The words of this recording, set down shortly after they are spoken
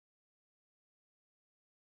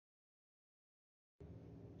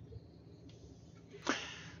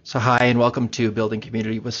So hi and welcome to Building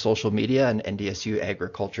Community with Social Media, an NDSU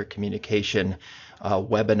Agriculture Communication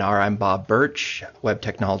webinar. I'm Bob Birch, Web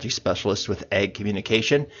Technology Specialist with Ag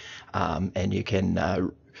Communication, and you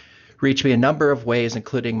can reach me a number of ways,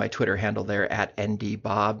 including my Twitter handle there at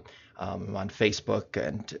ndbob. I'm on Facebook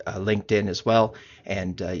and LinkedIn as well,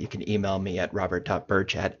 and you can email me at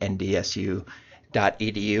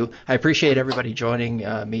robert.birch@ndsu.edu. I appreciate everybody joining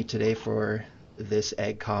me today for this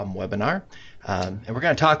AgComm webinar. And we're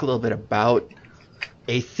going to talk a little bit about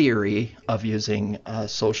a theory of using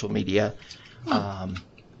social media,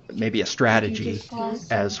 maybe a strategy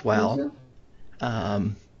as well.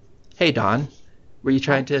 Hey, Don, were you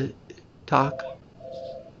trying to talk?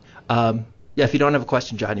 Yeah, if you don't have a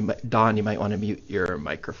question, Don, you might want to mute your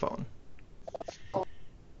microphone.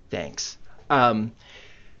 Thanks.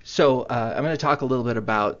 So I'm going to talk a little bit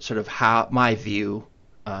about sort of how my view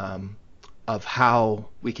of how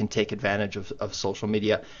we can take advantage of social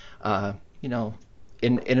media, in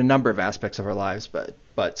a number of aspects of our lives, but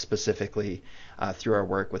specifically through our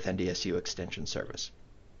work with NDSU Extension Service.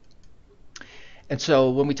 And so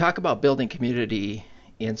when we talk about building community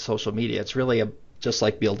in social media, it's really just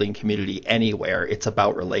like building community anywhere. It's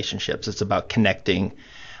about relationships. It's about connecting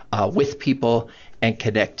with people and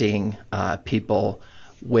connecting people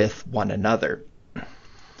with one another.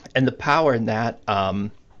 And the power in that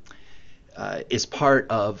is part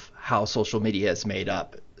of how social media is made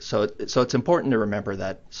up. So it's important to remember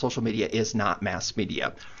that social media is not mass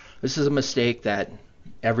media. This is a mistake that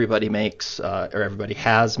everybody makes or everybody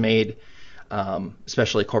has made,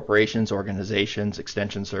 especially corporations, organizations,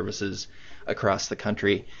 extension services across the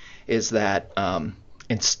country, is that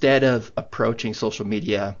instead of approaching social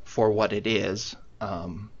media for what it is,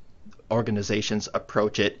 organizations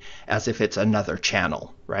approach it as if it's another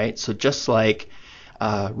channel, right? So just like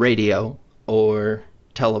radio or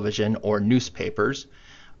television or newspapers,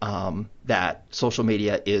 that social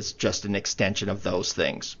media is just an extension of those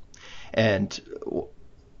things. And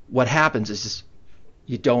what happens is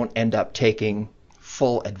you don't end up taking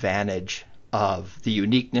full advantage of the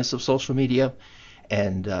uniqueness of social media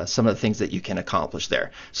and some of the things that you can accomplish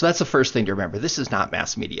there. So that's the first thing to remember. This is not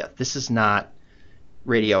mass media. This is not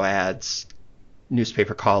radio ads,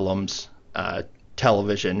 newspaper columns,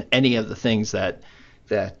 television, any of the things that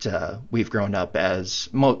we've grown up as,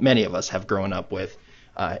 many of us have grown up with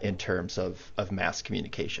in terms of mass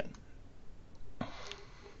communication.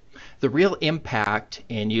 The real impact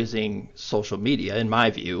in using social media, in my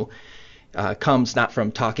view, comes not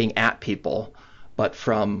from talking at people, but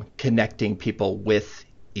from connecting people with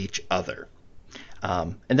each other.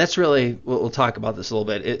 And that's really, we'll talk about this a little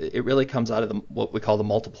bit, it really comes out of what we call the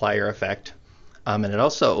multiplier effect. And it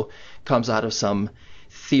also comes out of some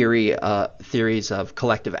theories of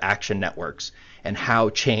collective action networks and how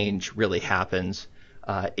change really happens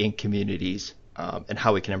in communities and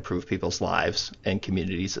how we can improve people's lives and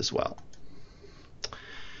communities as well.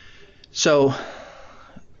 So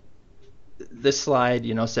this slide,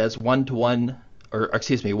 says one-to-many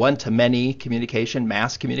communication,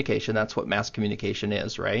 mass communication. That's what mass communication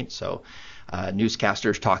is, right? So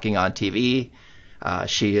newscasters talking on TV.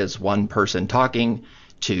 She is one person talking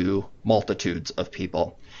to multitudes of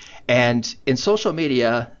people. And in social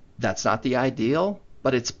media, that's not the ideal,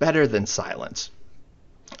 but it's better than silence.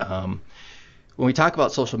 When we talk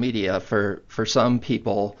about social media, for some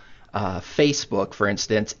people, Facebook, for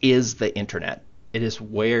instance, is the internet. It is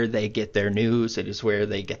where they get their news. It is where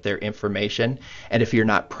they get their information. And if you're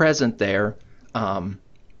not present there,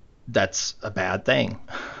 that's a bad thing.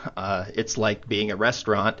 It's like being a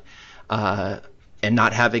restaurant and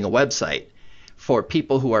not having a website. For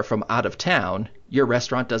people who are from out of town, your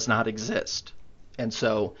restaurant does not exist. And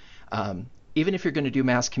so even if you're going to do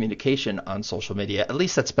mass communication on social media, at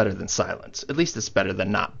least that's better than silence. At least it's better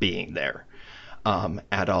than not being there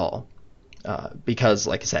at all. Because,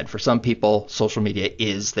 like I said, for some people, social media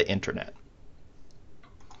is the internet.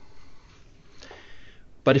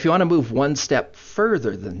 But if you want to move one step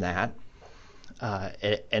further than that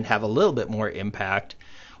and have a little bit more impact,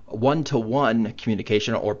 one-to-one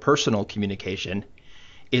communication or personal communication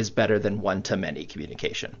is better than one-to-many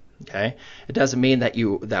communication. Okay, it doesn't mean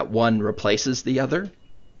that one replaces the other,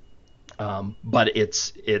 but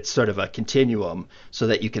it's sort of a continuum so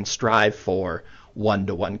that you can strive for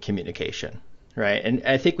one-to-one communication, right? And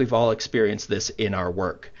I think we've all experienced this in our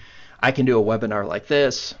work. I can do a webinar like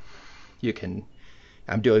this.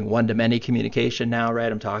 I'm doing one-to-many communication now,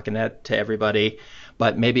 right? I'm talking to everybody.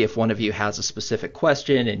 But maybe if one of you has a specific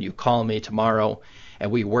question and you call me tomorrow and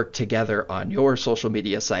we work together on your social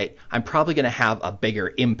media site, I'm probably going to have a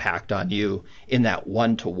bigger impact on you in that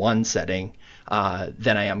one-to-one setting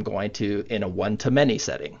than I am going to in a one-to-many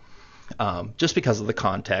setting, just because of the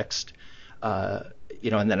context, and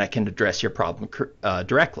then I can address your problem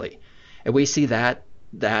directly. And we see that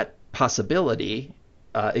possibility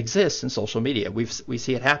exists in social media. We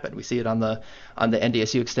see it happen. We see it on the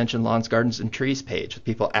NDSU Extension Lawns, Gardens, and Trees page with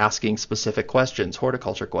people asking specific questions,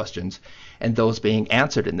 horticulture questions, and those being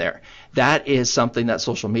answered in there. That is something that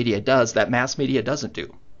social media does that mass media doesn't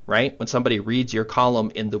do, right? When somebody reads your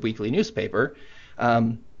column in the weekly newspaper,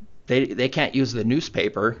 they can't use the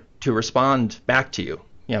newspaper to respond back to you.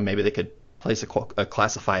 Maybe they could place a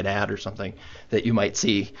classified ad or something that you might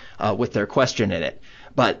see with their question in it.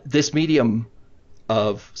 But this medium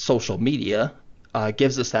of social media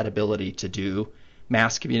gives us that ability to do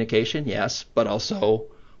mass communication, yes, but also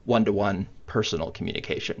one-to-one personal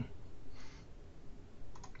communication.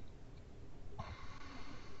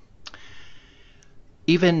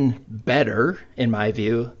 Even better, in my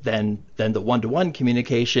view, than the one-to-one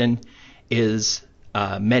communication is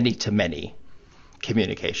many-to-many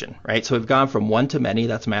communication, right? So we've gone from one-to-many,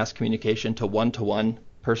 that's mass communication, to one-to-one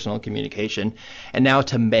personal communication, and now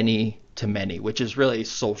to many-to-many, which is really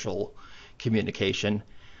social communication.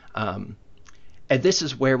 And this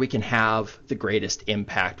is where we can have the greatest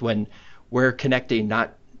impact, when we're connecting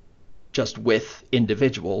not just with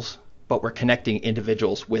individuals, but we're connecting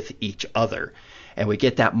individuals with each other. And we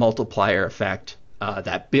get that multiplier effect,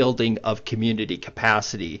 that building of community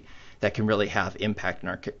capacity that can really have impact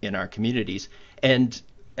in our communities and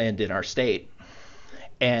in our state.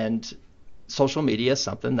 And social media is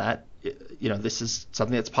something that, this is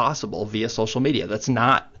something that's possible via social media. That's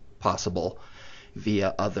not possible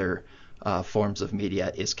via other forms of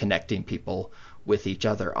media, is connecting people with each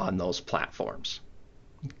other on those platforms.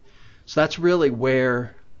 So that's really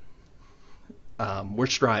where we're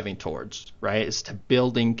striving towards, right? Is to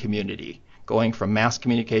building community, going from mass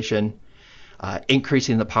communication,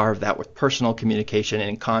 increasing the power of that with personal communication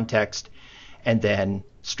and context, and then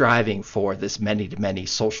striving for this many-to-many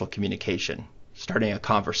social communication, starting a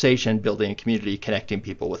conversation, building a community, connecting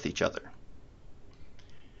people with each other.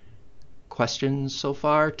 Questions so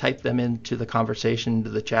far? Type them into the conversation,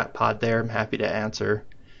 to the chat pod there. I'm happy to answer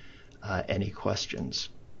any questions.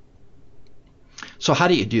 So how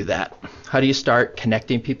do you do that? How do you start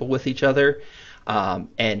connecting people with each other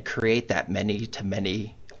and create that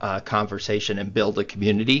many-to-many conversation and build a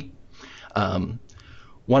community?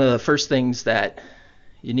 One of the first things that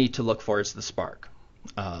you need to look for is the spark.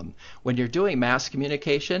 When you're doing mass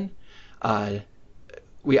communication,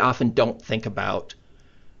 we often don't think about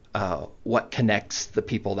what connects the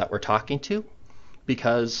people that we're talking to,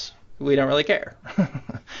 because we don't really care.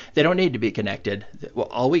 They don't need to be connected. Well,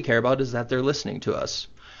 all we care about is that they're listening to us.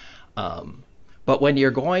 But when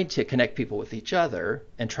you're going to connect people with each other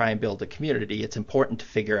and try and build a community, it's important to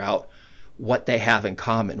figure out what they have in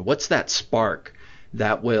common. What's that spark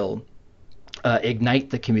that will ignite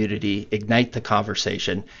the community, ignite the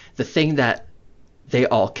conversation, the thing that they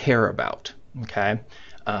all care about, okay?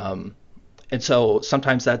 And so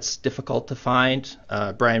sometimes that's difficult to find.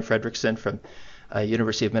 Brian Fredrickson from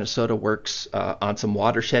University of Minnesota works on some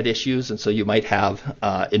watershed issues, and so you might have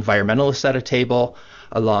environmentalists at a table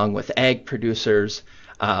along with ag producers,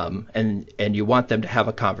 and you want them to have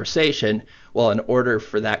a conversation. Well, in order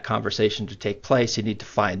for that conversation to take place, you need to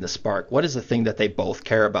find the spark. What is the thing that they both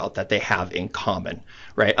care about, that they have in common,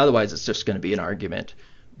 right? Otherwise, it's just going to be an argument.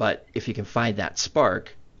 But if you can find that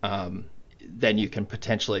spark, then you can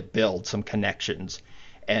potentially build some connections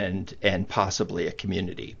and possibly a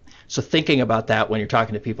community. So thinking about that when you're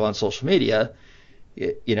talking to people on social media,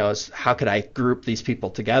 is how could I group these people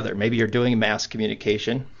together? Maybe you're doing mass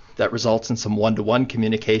communication that results in some one-to-one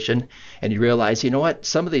communication, and you realize, what,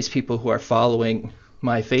 some of these people who are following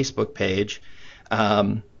my Facebook page,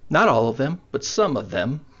 not all of them, but some of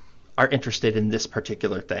them are interested in this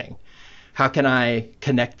particular thing. How can I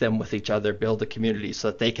connect them with each other, build a community so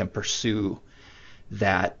that they can pursue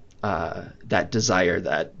that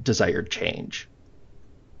desired change?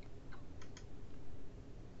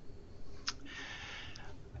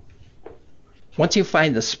 Once you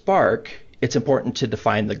find the spark, it's important to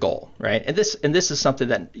define the goal, right? And this is something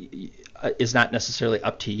that is not necessarily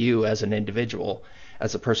up to you as an individual,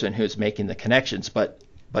 as a person who's making the connections, but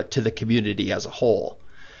to the community as a whole.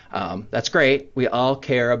 That's great. We all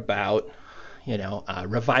care about,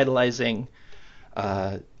 revitalizing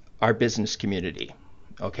our business community.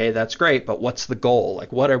 Okay, that's great, but what's the goal? Like,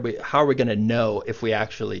 how are we going to know if we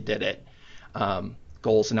actually did it?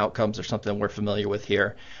 Goals and outcomes are something we're familiar with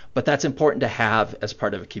here, but that's important to have as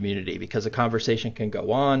part of a community, because a conversation can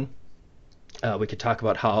go on. We could talk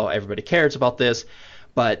about how everybody cares about this,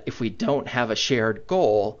 but if we don't have a shared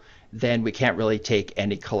goal, then we can't really take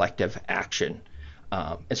any collective action.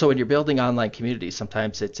 And so when you're building online communities,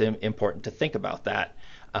 sometimes it's important to think about that.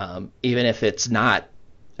 Even if it's not,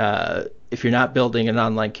 if you're not building an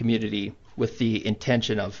online community with the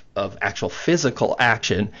intention of actual physical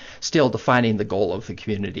action, still defining the goal of the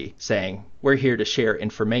community, saying we're here to share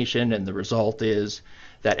information, and the result is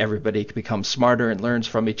that everybody becomes smarter and learns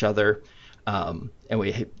from each other, and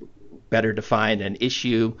we better define an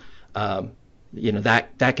issue.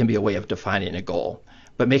 That can be a way of defining a goal.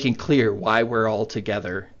 But making clear why we're all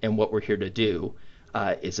together and what we're here to do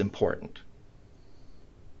is important.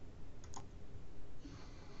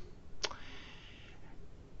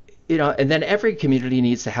 And then every community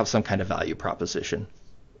needs to have some kind of value proposition.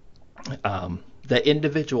 The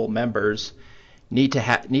individual members need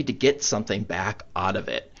to get something back out of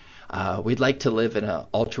it. We'd like to live in an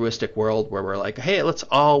altruistic world where we're like, hey, let's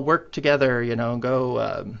all work together,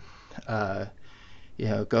 go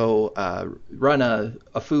run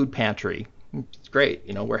a food pantry. It's great.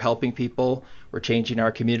 We're helping people, we're changing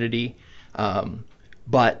our community.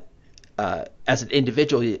 But as an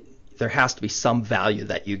individual, there has to be some value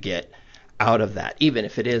that you get out of that, even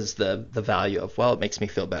if it is the value of, well, it makes me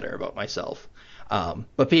feel better about myself.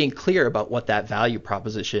 But being clear about what that value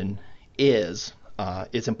proposition is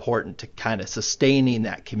important to kind of sustaining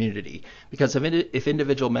that community. Because if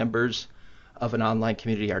individual members of an online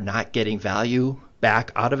community are not getting value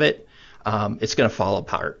back out of it, it's going to fall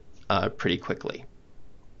apart pretty quickly.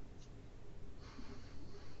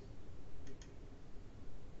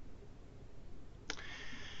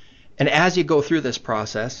 And as you go through this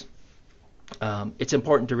process, it's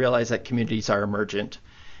important to realize that communities are emergent.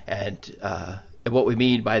 And what we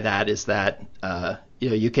mean by that is that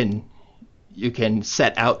you can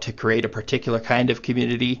set out to create a particular kind of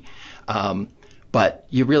community, but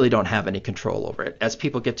you really don't have any control over it. As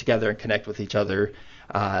people get together and connect with each other,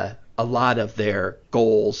 a lot of their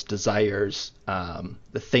goals, desires,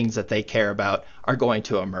 the things that they care about are going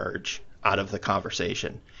to emerge out of the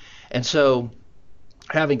conversation. And so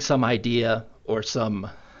having some idea or some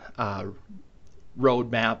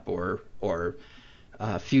roadmap or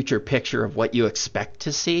future picture of what you expect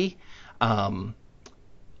to see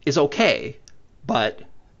is okay, but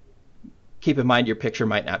keep in mind your picture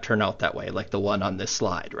might not turn out that way, like the one on this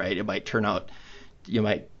slide, right? It might turn out, you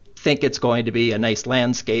might think it's going to be a nice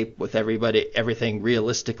landscape with everything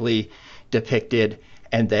realistically depicted,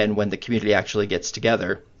 and then when the community actually gets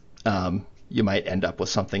together, you might end up with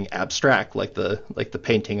something abstract like the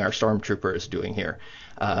painting our stormtrooper is doing here,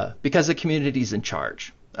 because the community's in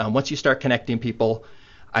charge. Once you start connecting people,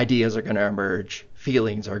 ideas are going to emerge,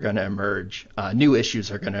 feelings are going to emerge, new issues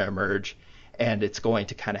are going to emerge, and it's going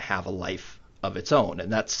to kind of have a life of its own.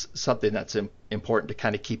 And that's something that's important to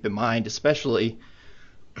kind of keep in mind, especially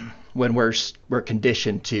when we're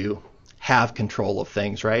conditioned to have control of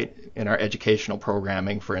things, right? In our educational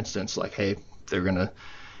programming, for instance, like, hey, they're going to,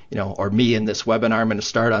 or me in this webinar, I'm going to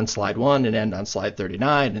start on slide 1 and end on slide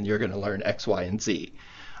 39, and you're going to learn X, Y, and Z.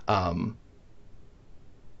 I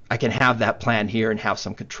can have that plan here and have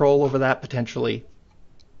some control over that potentially.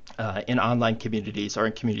 In online communities or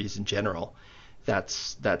in communities in general,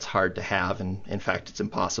 that's hard to have, and in fact it's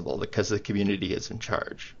impossible because the community is in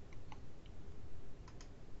charge.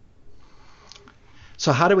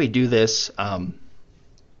 So how do we do this? How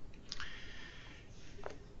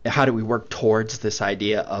do we work towards this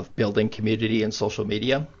idea of building community in social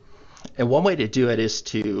media? And one way to do it is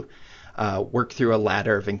to work through a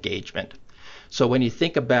ladder of engagement. So when you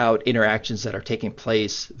think about interactions that are taking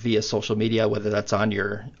place via social media, whether that's on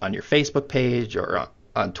your Facebook page or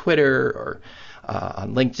on Twitter or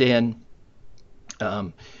on LinkedIn,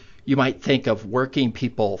 you might think of working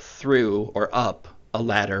people through or up a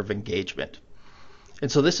ladder of engagement.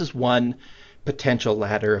 And so this is one potential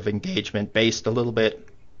ladder of engagement based a little bit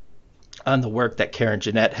on the work that Karen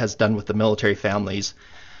Jeanette has done with the Military Families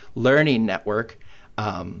Learning Network.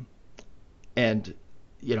 And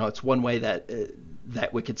it's one way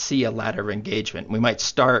that we could see a ladder of engagement. We might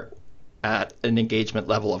start at an engagement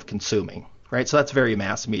level of consuming, right? So that's very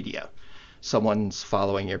mass media. Someone's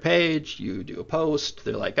following your page, you do a post,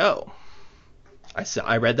 they're like, oh,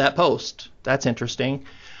 I read that post. That's interesting.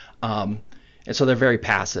 And so they're very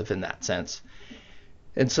passive in that sense.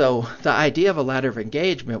 And so the idea of a ladder of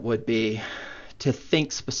engagement would be to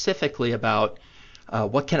think specifically about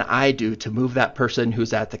what can I do to move that person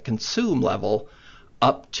who's at the consume level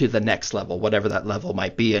up to the next level, whatever that level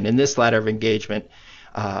might be. And in this ladder of engagement,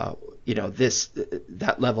 that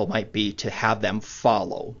level might be to have them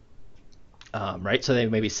follow, right? So they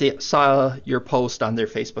maybe saw your post on their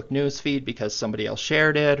Facebook news feed because somebody else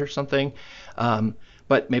shared it or something,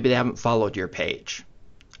 but maybe they haven't followed your page.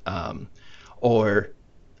 um, or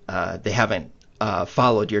they haven't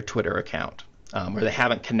followed your Twitter account, or they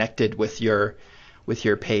haven't connected with your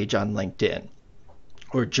page on LinkedIn,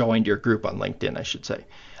 or joined your group on LinkedIn, I should say.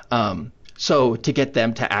 So to get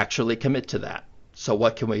them to actually commit to that. So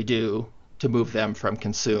what can we do to move them from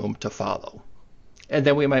consume to follow? And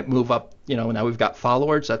then we might move up, now we've got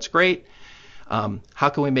followers, that's great. How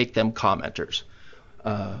can we make them commenters?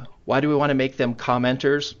 Why do we want to make them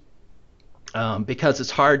commenters? Because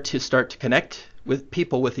it's hard to start to connect with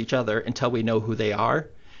people with each other until we know who they are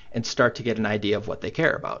and start to get an idea of what they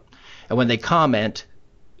care about. And when they comment,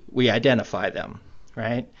 we identify them,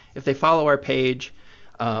 right? If they follow our page,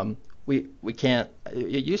 we can't.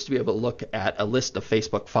 It used to be able to look at a list of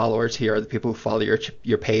Facebook followers. Here are the people who follow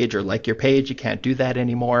your page or like your page. You can't do that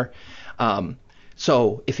anymore.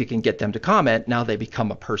 So if you can get them to comment, now they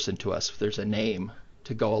become a person to us. There's a name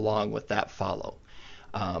to go along with that follow.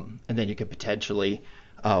 And then you could potentially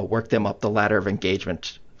work them up the ladder of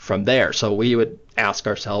engagement from there. So we would ask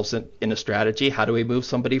ourselves in a strategy, how do we move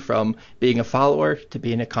somebody from being a follower to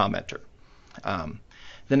being a commenter?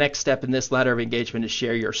 The next step in this ladder of engagement is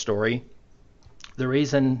share your story. The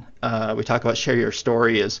reason we talk about share your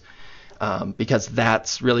story is because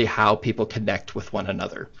that's really how people connect with one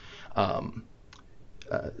another.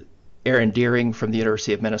 Aaron Deering from the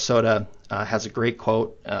University of Minnesota has a great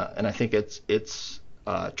quote, and I think it's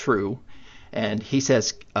true. And he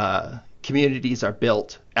says, communities are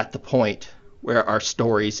built at the point where our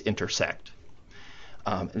stories intersect.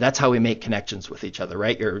 That's how we make connections with each other,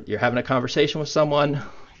 right? You're having a conversation with someone,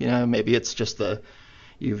 maybe it's just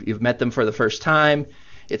you've met them for the first time.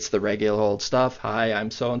 It's the regular old stuff. Hi, I'm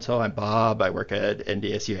so-and-so. I'm Bob. I work at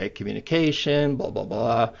NDSU Communication, blah, blah,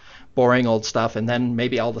 blah. Boring old stuff. And then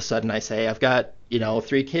maybe all of a sudden I say, I've got,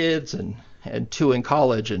 3 kids and 2 in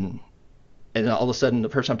college. And all of a sudden the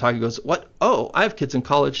person I'm talking to goes, what? Oh, I have kids in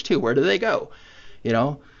college too. Where do they go?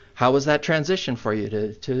 How was that transition for you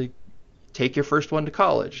to take your first one to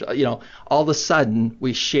college? All of a sudden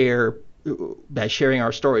we share, by sharing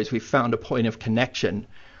our stories, we found a point of connection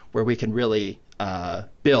where we can really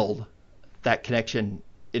build that connection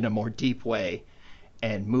in a more deep way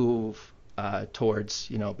and move towards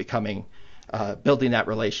becoming building that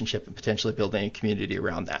relationship and potentially building a community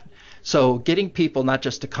around that. So getting people not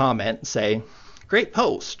just to comment and say great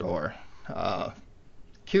post or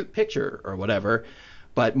cute picture or whatever,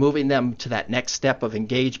 but moving them to that next step of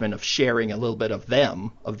engagement of sharing a little bit of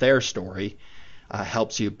them, of their story,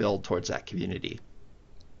 helps you build towards that community.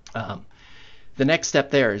 The next step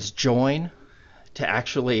there is join, to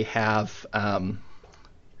actually have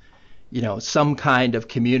some kind of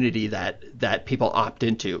community that people opt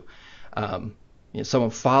into. Someone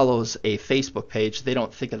follows a Facebook page, they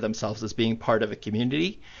don't think of themselves as being part of a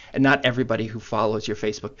community, and not everybody who follows your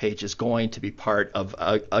Facebook page is going to be part of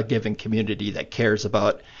a given community that cares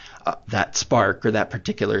about that spark or that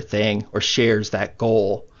particular thing or shares that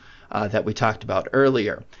goal that we talked about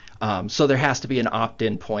earlier. So there has to be an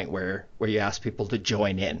opt-in point where you ask people to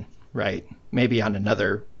join in, right? Maybe on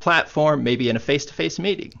another platform, maybe in a face-to-face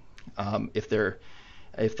meeting,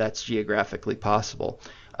 if that's geographically possible.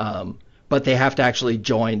 But they have to actually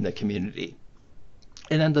join the community.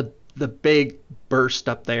 And then the big burst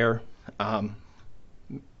up there,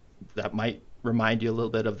 that might remind you a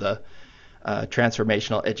little bit of the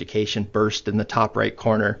transformational education burst in the top right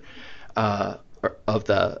corner of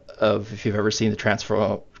if you've ever seen the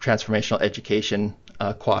transformational education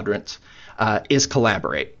quadrants, is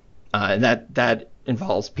collaborate. And that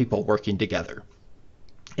involves people working together.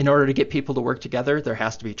 In order to get people to work together, there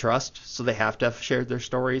has to be trust. So they have to have shared their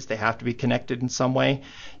stories. They have to be connected in some way.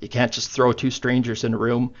 You can't just throw 2 strangers in a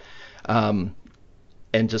room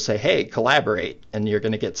and just say, hey, collaborate, and you're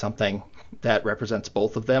going to get something that represents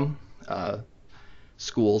both of them.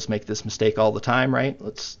 Schools make this mistake all the time, right?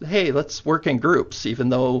 Let's work in groups, even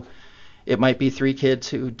though it might be 3 kids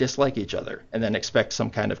who dislike each other, and then expect some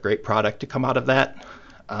kind of great product to come out of that.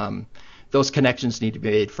 Those connections need to be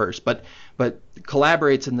made first, but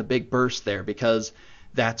collaborate's in the big burst there, because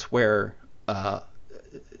that's where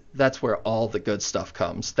all the good stuff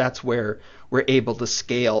comes. That's where we're able to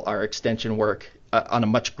scale our extension work on a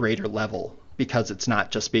much greater level, because it's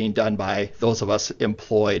not just being done by those of us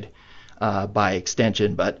employed by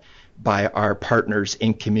extension, but by our partners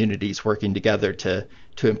in communities working together to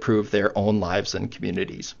improve their own lives and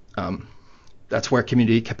communities. That's where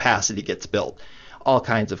community capacity gets built. All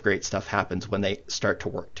kinds of great stuff happens when they start to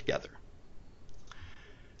work together.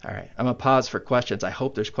 All right, I'm going to pause for questions. I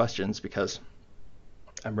hope there's questions, because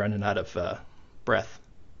I'm running out of breath.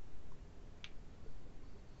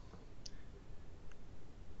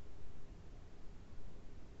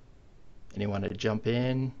 Anyone to jump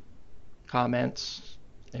in? Comments?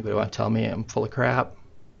 Anybody want to tell me I'm full of crap?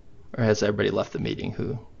 Or has everybody left the meeting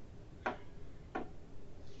who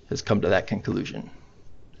has come to that conclusion?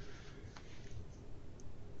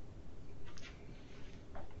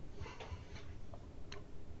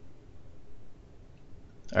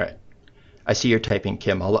 All right. I see you're typing,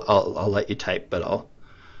 Kim. I'll let you type, but I'll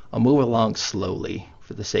move along slowly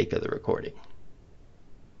for the sake of the recording.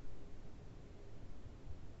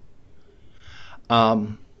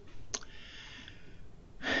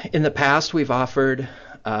 In the past, we've offered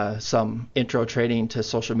some intro training to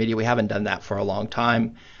social media. We haven't done that for a long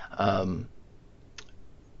time,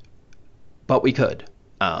 but we could.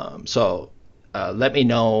 Let me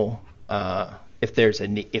know if there's a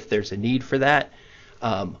need for that.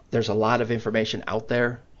 There's a lot of information out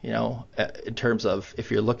there, in terms of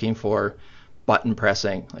if you're looking for button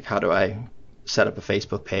pressing, like how do I set up a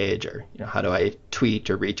Facebook page, or how do I tweet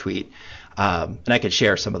or retweet, and I could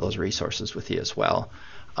share some of those resources with you as well.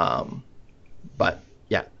 But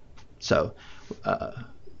yeah, so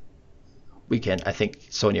we can. I think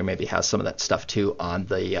Sonia maybe has some of that stuff too on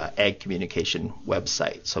the Ag Communication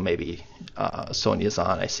website. So maybe Sonia's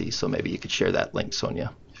on, I see. So maybe you could share that link,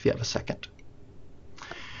 Sonia, if you have a second.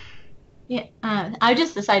 Yeah, I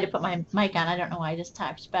just decided to put my mic on. I don't know why I just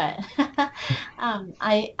talked, but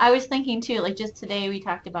I was thinking too, like just today we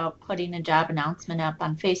talked about putting a job announcement up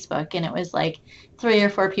on Facebook, and it was like 3 or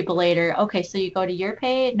 4 people later. Okay, so you go to your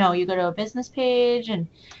page? No, you go to a business page, and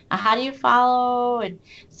how do you follow? And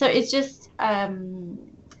so it's just kind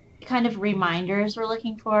of reminders we're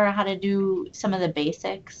looking for how to do some of the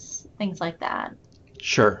basics, things like that.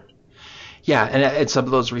 Sure. Yeah, and some of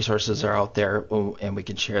those resources are out there, and we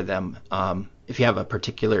can share them. If you have a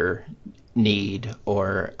particular need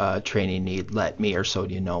or training need, let me or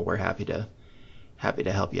Sonia know. We're happy to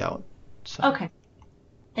help you out. So. Okay,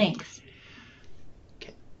 thanks.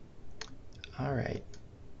 Okay. All right.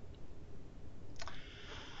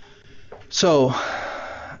 So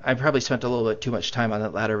I probably spent a little bit too much time on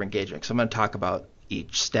that ladder of engagement, so I'm going to talk about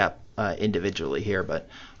each step individually here, but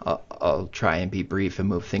I'll try and be brief and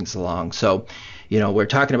move things along. So, we're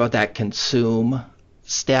talking about that consume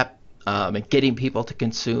step, and getting people to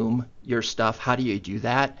consume your stuff. How do you do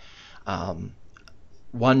that?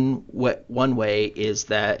 One way is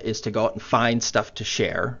to go out and find stuff to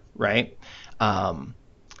share, right?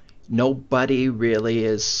 Nobody really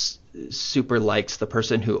is super likes the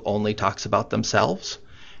person who only talks about themselves,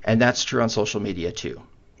 and that's true on social media too.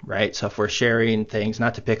 Right? So if we're sharing things,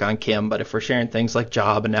 not to pick on Kim, but if we're sharing things like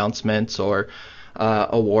job announcements or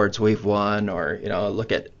awards we've won, or,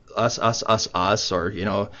 look at us, or,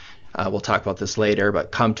 we'll talk about this later,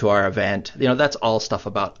 but come to our event, that's all stuff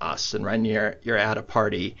about us. And when you're at a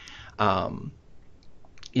party,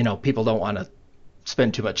 people don't want to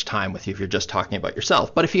spend too much time with you if you're just talking about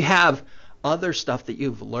yourself. But if you have other stuff that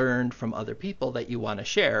you've learned from other people that you want to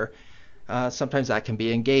share, sometimes that can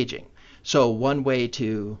be engaging. So one way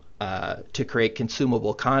to create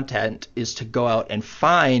consumable content is to go out and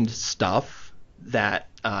find stuff that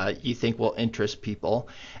you think will interest people,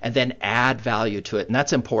 and then add value to it. And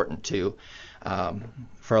that's important too.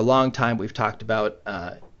 For a long time, we've talked about,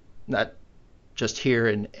 not just here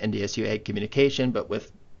in NDSU Ag Communication, but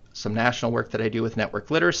with some national work that I do with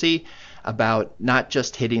network literacy, about not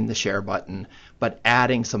just hitting the share button, but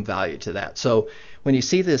adding some value to that. So when you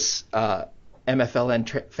see this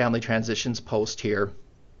MFLN Family Transitions post here,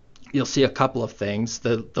 you'll see a couple of things.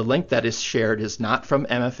 The link that is shared is not from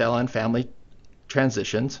MFLN Family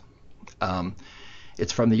Transitions.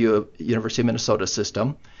 It's from the University of Minnesota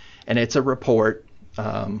system, and it's a report,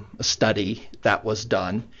 a study that was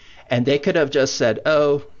done. And they could have just said,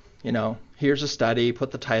 oh, here's a study,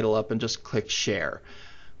 put the title up, and just click share.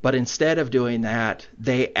 But instead of doing that,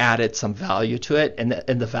 they added some value to it, and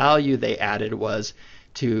the value they added was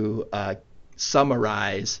to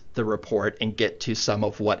summarize the report and get to some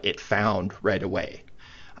of what it found right away.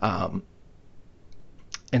 And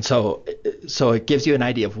so it gives you an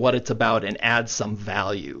idea of what it's about and adds some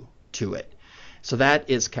value to it. So that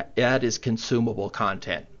is consumable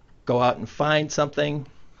content. Go out and find something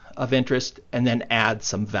of interest and then add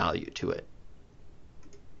some value to it.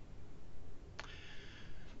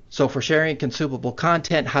 So for sharing consumable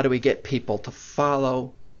content, how do we get people to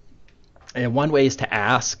follow? And one way is to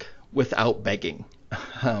ask without begging.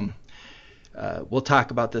 We'll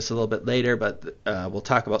talk about this a little bit later, but we'll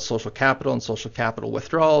talk about social capital and social capital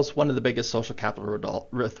withdrawals. One of the biggest social capital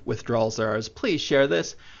withdrawals there is, please share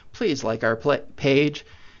this, please like our page,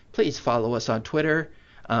 please follow us on Twitter.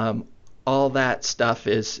 All that stuff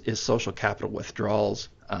is social capital withdrawals.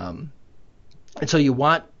 And so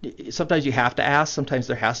sometimes you have to ask, sometimes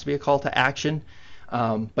there has to be a call to action,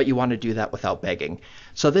 but you want to do that without begging.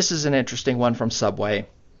 So this is an interesting one from Subway,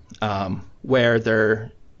 where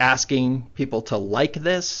they're asking people to like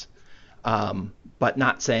this, but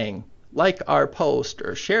not saying like our post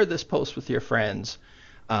or share this post with your friends.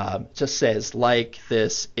 Just says like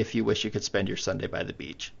this if you wish you could spend your Sunday by the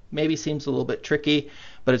beach. Maybe seems a little bit tricky,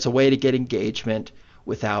 but it's a way to get engagement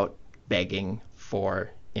without begging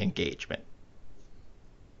for engagement.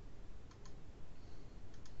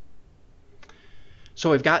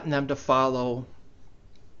 So we've gotten them to follow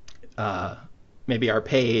maybe our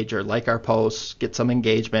page or like our posts, get some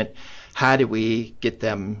engagement. How do we get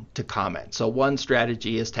them to comment? So one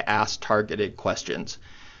strategy is to ask targeted questions.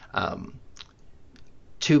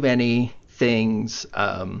 Too many things,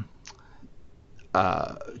 too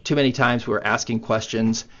many times we're asking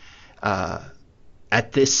questions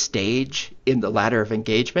at this stage in the ladder of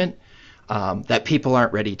engagement that people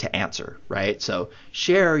aren't ready to answer, right? So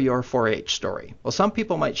share your 4-H story. Well, some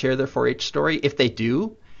people might share their 4-H story. If they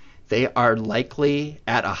do, they are likely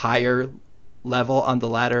at a higher level on the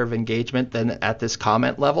ladder of engagement than at this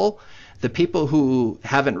comment level. The people who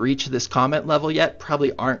haven't reached this comment level yet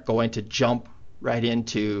probably aren't going to jump right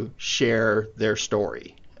into share their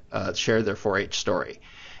story, share their 4-H story.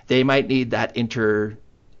 They might need that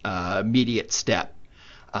intermediate step.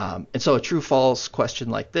 And so a true-false question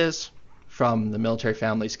like this from the military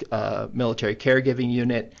families, military caregiving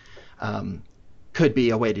unit could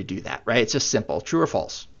be a way to do that, right? It's just simple, true or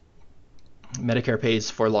false. Medicare pays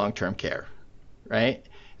for long-term care, right?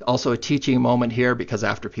 Also a teaching moment here because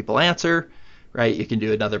after people answer, right, you can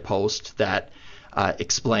do another post that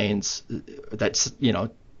explains, that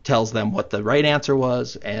tells them what the right answer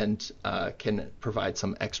was and can provide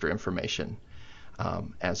some extra information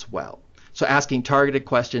as well. So asking targeted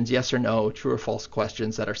questions, yes or no, true or false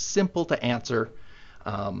questions that are simple to answer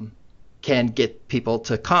can get people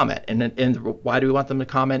to comment. And why do we want them to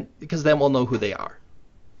comment? Because then we'll know who they are,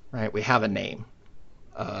 right? We have a name,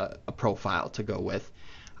 a profile to go with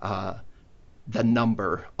the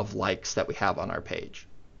number of likes that we have on our page.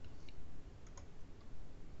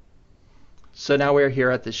 So now we're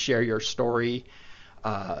here at the share your story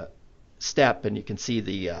step, and you can see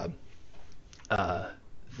the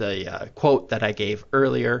quote that I gave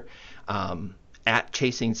earlier. At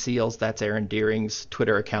Chasing Seals, that's Aaron Deering's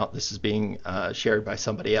Twitter account. This is being shared by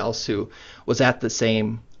somebody else who was at the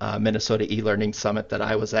same Minnesota e-learning summit that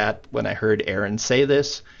I was at when I heard Aaron say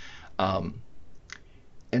this. And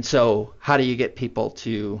so how do you get people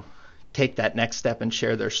to take that next step and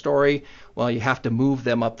share their story? Well, you have to move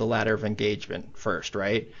them up the ladder of engagement first,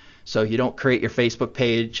 right? So you don't create your Facebook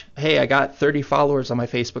page, hey, I got 30 followers on my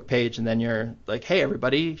Facebook page, and then you're like, hey,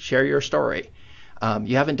 everybody, share your story.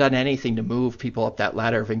 You haven't done anything to move people up that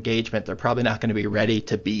ladder of engagement. They're probably not going to be ready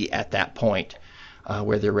to be at that point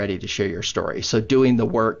where they're ready to share your story. So doing the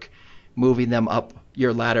work, moving them up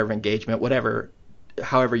your ladder of engagement,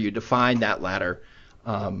 however you define that ladder,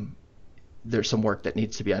 there's some work that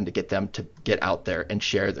needs to be done to get them to get out there and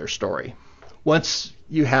share their story. Once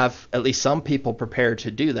you have at least some people prepared to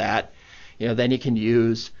do that, then you can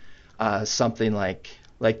use something like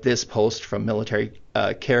this post from military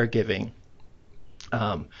caregiving,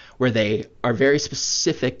 where they are very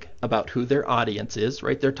specific about who their audience is,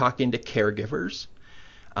 right? They're talking to caregivers.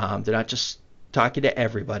 They're not just talking to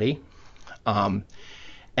everybody.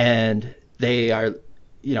 And they are,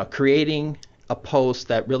 creating a post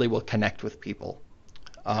that really will connect with people.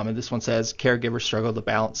 And this one says, caregivers struggle to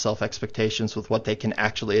balance self-expectations with what they can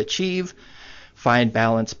actually achieve. Find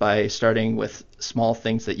balance by starting with small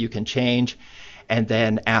things that you can change, and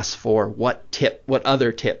then ask for what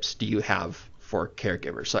other tips do you have for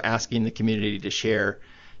caregivers. So asking the community to share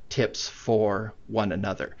tips for one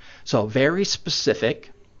another. So very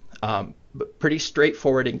specific, but pretty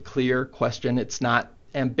straightforward and clear question. It's not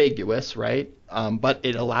ambiguous, right? But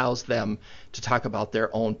it allows them to talk about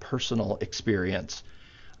their own personal experience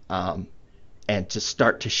and to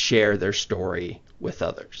start to share their story with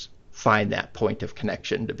others. Find that point of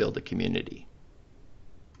connection to build a community.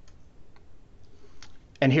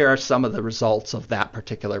 And here are some of the results of that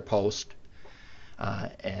particular post.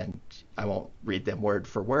 And I won't read them word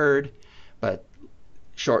for word, but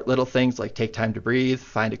short little things like take time to breathe,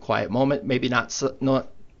 find a quiet moment, maybe not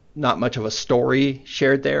much of a story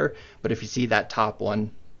shared there, but if you see that top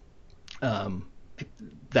one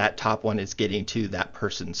is getting to that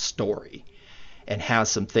person's story and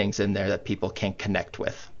has some things in there that people can connect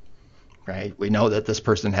with, right? We know that this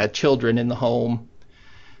person had children in the home,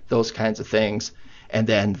 those kinds of things. And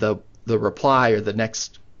then the reply or the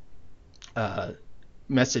next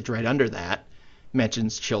message right under that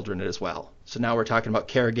mentions children as well. So now we're talking about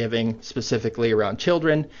caregiving specifically around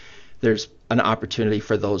children. There's an opportunity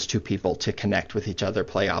for those two people to connect with each other,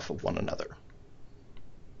 play off of one another.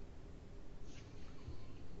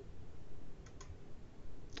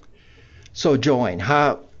 So join.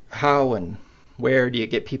 How and where do you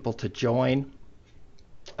get people to join?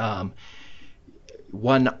 Um,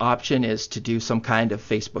 One option is to do some kind of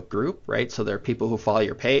Facebook group, right? So there are people who follow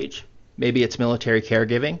your page. Maybe it's military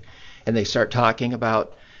caregiving, and they start talking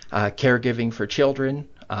about caregiving for children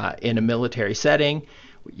in a military setting.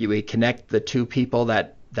 We connect the two people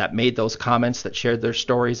that made those comments, that shared their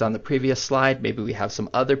stories on the previous slide. Maybe we have some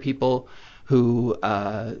other people who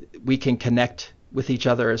we can connect with each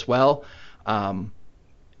other as well.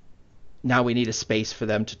 Now we need a space for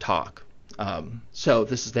them to talk. So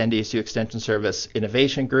this is the NDSU Extension Service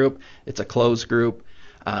Innovation Group. It's a closed group.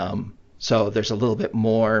 So there's a little bit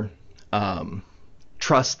more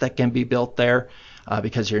trust that can be built there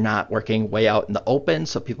because you're not working way out in the open.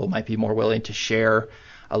 So people might be more willing to share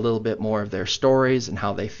a little bit more of their stories and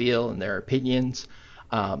how they feel and their opinions.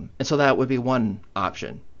 And so that would be one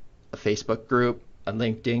option, a Facebook group, a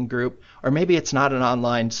LinkedIn group, or maybe it's not an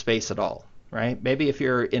online space at all, right? Maybe if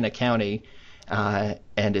you're in a county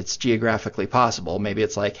and it's geographically possible, maybe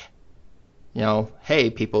it's like, hey,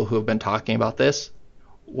 people who have been talking about this,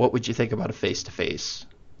 what would you think about a face-to-face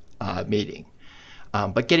meeting?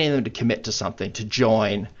 But getting them to commit to something, to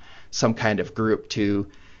join some kind of group, to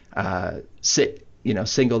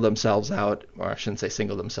single themselves out, or I shouldn't say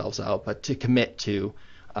single themselves out, but to commit to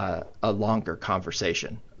a longer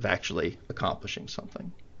conversation of actually accomplishing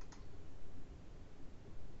something.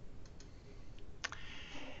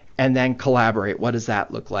 And then collaborate. What does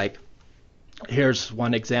that look like? Here's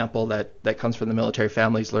one example that comes from the Military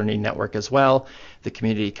Families Learning Network as well. The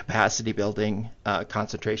Community Capacity Building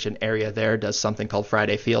concentration area there does something called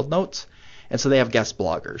Friday Field Notes. And so they have guest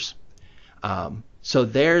bloggers. So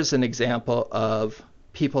there's an example of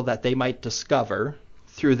people that they might discover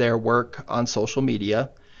through their work on social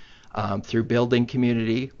media, through building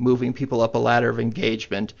community, moving people up a ladder of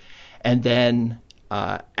engagement, and then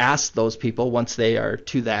ask those people once they are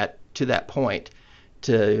to that point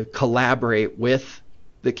to collaborate with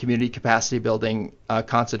the community capacity building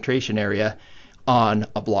concentration area on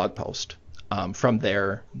a blog post from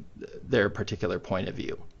their particular point of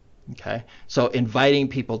view. Okay, so inviting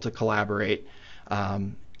people to collaborate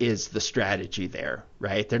is the strategy there,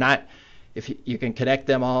 right? They're not, if you can connect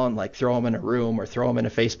them all and like throw them in a room or throw them in a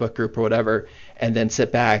Facebook group or whatever, and then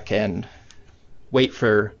sit back and wait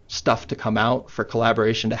for stuff to come out, for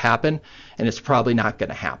collaboration to happen, and it's probably not going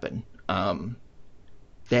to happen.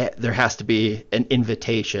 There has to be an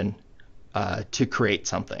invitation to create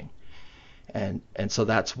something, and so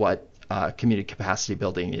that's what community capacity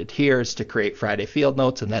building adheres to, create Friday Field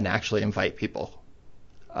Notes and then actually invite people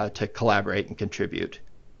to collaborate and contribute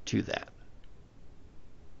to that.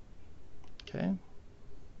 Okay.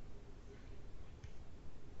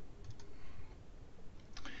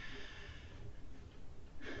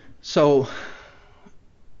 So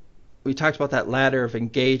we talked about that ladder of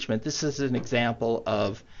engagement. This is an example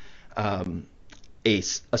of a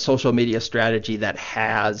social media strategy that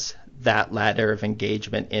has that ladder of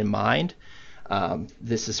engagement in mind.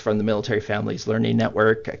 This is from the Military Families Learning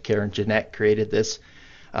Network. Karen Jeanette created this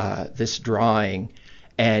drawing,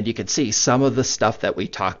 and you can see some of the stuff that we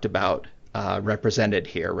talked about represented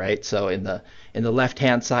here, right? So in the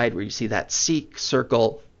left-hand side, where you see that seek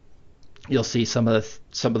circle, you'll see some of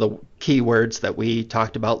the keywords that we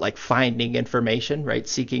talked about, like finding information, right?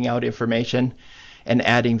 Seeking out information and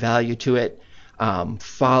adding value to it.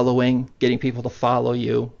 Following, getting people to follow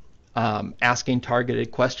you. Asking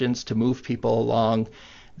targeted questions to move people along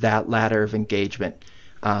that ladder of engagement.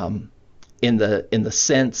 In the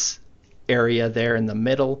sense area there in the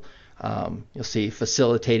middle, you'll see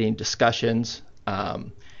facilitating discussions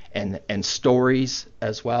and stories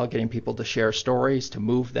as well, getting people to share stories to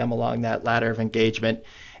move them along that ladder of engagement.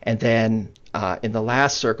 And then in the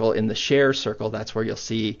last circle, in the share circle, that's where you'll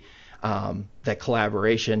see that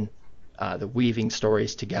collaboration, the weaving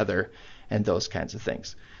stories together, and those kinds of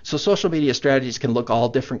things. So social media strategies can look all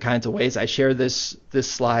different kinds of ways. I share this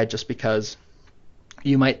slide just because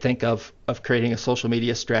you might think of creating a social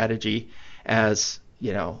media strategy as,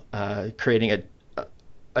 creating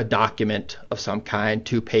a document of some kind,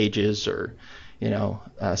 2 pages, or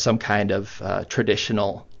some kind of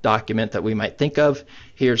traditional document that we might think of.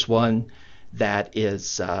 Here's one that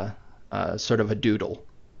is sort of a doodle,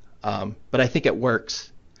 but I think it works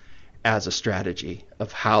as a strategy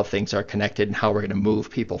of how things are connected and how we're going to move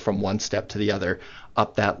people from one step to the other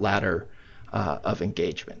up that ladder of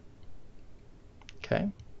engagement. Okay.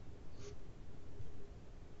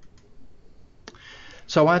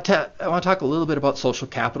 So I want to talk a little bit about social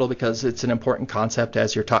capital because it's an important concept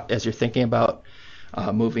as as you're thinking about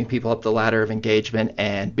moving people up the ladder of engagement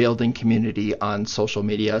and building community on social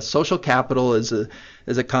media. Social capital is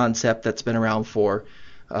a concept that's been around for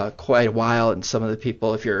quite a while, and some of the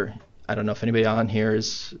people, if you're I don't know if anybody on here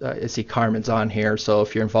is, I see Carmen's on here, so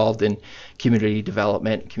if you're involved in community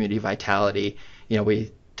development, community vitality,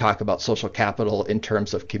 we talk about social capital in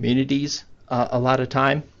terms of communities a lot of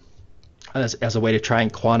time as a way to try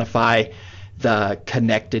and quantify the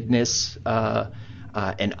connectedness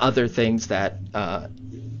and other things that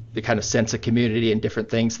the kind of sense of community and different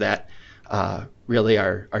things that really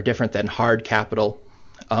are different than hard capital,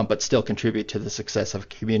 but still contribute to the success of a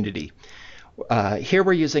community. Here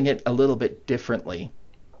we're using it a little bit differently.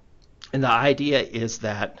 And the idea is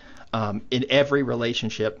that in every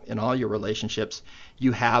relationship, in all your relationships,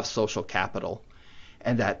 you have social capital,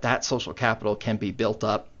 and that social capital can be built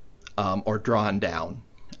up or drawn down.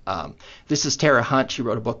 This is Tara Hunt. She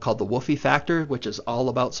wrote a book called The Woofy Factor, which is all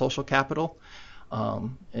about social capital. I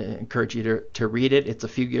encourage you to read it. It's a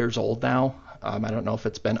few years old now. I don't know if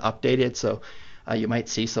it's been updated, so you might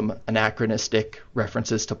see some anachronistic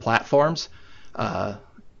references to platforms.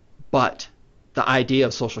 But the idea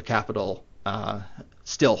of social capital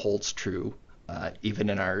still holds true even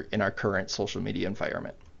in our current social media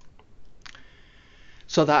environment.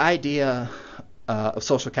 So the idea of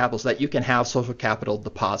social capital is that you can have social capital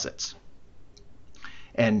deposits.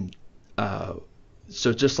 And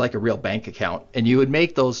so just like a real bank account. And you would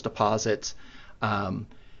make those deposits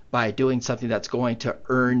by doing something that's going to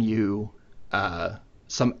earn you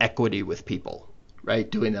some equity with people, right?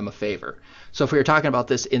 Doing them a favor. So if we were talking about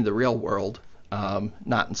this in the real world,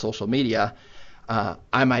 not in social media,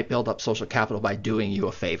 I might build up social capital by doing you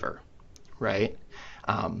a favor, right?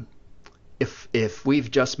 If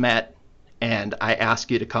we've just met and I ask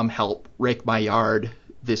you to come help rake my yard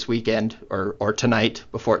this weekend or tonight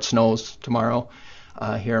before it snows tomorrow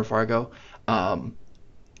here in Fargo,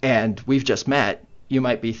 and we've just met, you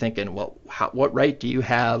might be thinking, well, what right do you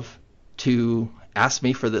have to ask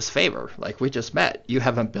me for this favor? Like, we just met. You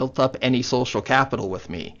haven't built up any social capital with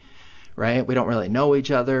me, right? We don't really know each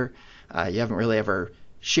other. You haven't really ever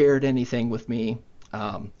shared anything with me.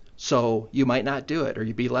 So you might not do it, or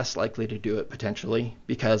you'd be less likely to do it potentially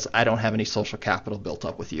because I don't have any social capital built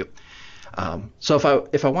up with you. So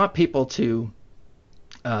if I want people to,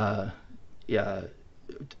 if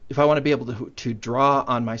I want to be able to draw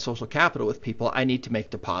on my social capital with people, I need to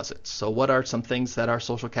make deposits. So what are some things that are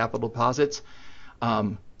social capital deposits?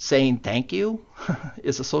 Saying thank you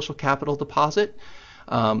is a social capital deposit.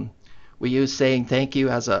 We use saying thank you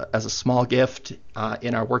as a small gift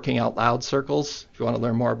in our working out loud circles. If you want to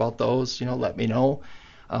learn more about those, let me know.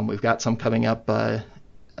 We've got some coming up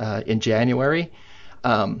in January.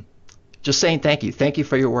 Just saying thank you. Thank you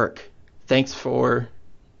for your work. Thanks for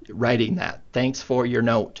writing that. Thanks for your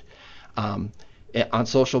note. On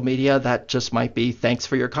social media, that just might be thanks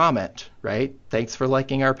for your comment, right? Thanks for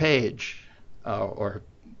liking our page, or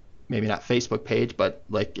maybe not Facebook page, but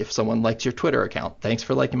like if someone likes your Twitter account, thanks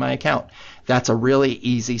for liking my account. That's a really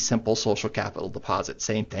easy, simple social capital deposit,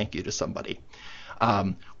 saying thank you to somebody.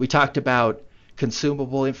 We talked about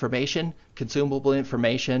consumable information. Consumable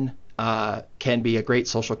information can be a great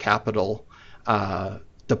social capital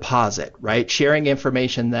deposit, right? Sharing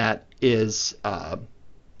information that is that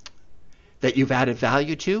you've added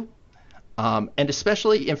value to, and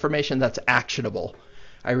especially information that's actionable.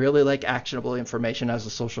 I really like actionable information as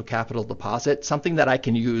a social capital deposit, something that I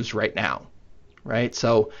can use right now, right?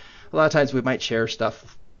 So a lot of times we might share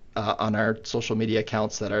stuff on our social media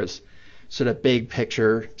accounts that are sort of big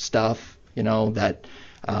picture stuff, that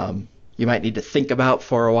you might need to think about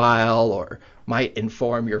for a while or might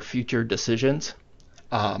inform your future decisions.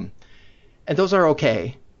 And those are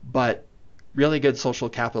okay, but really good social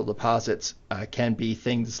capital deposits can be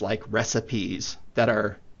things like recipes that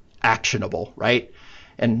are actionable, right?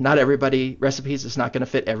 And not everybody, recipes is not going to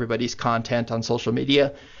fit everybody's content on social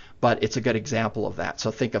media, but it's a good example of that.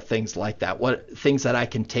 So think of things like that. What things that I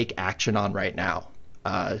can take action on right now,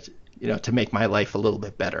 to make my life a little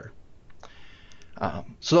bit better.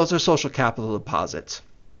 So those are social capital deposits,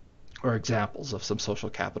 or examples of some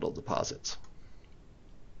social capital deposits.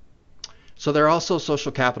 So there are also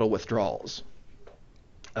social capital withdrawals.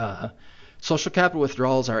 Social capital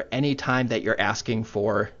withdrawals are any time that you're asking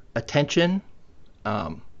for attention,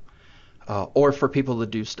 or for people to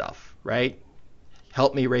do stuff, right?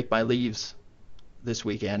 Help me rake my leaves this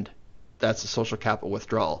weekend. That's a social capital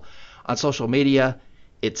withdrawal. On social media,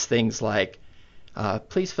 it's things like,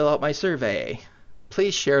 please fill out my survey.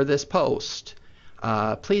 Please share this post.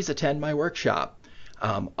 Please attend my workshop.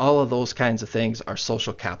 All of those kinds of things are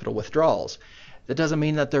social capital withdrawals. That doesn't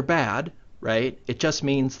mean that they're bad, right? It just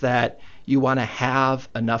means that you want to have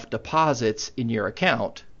enough deposits in your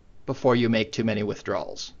account before you make too many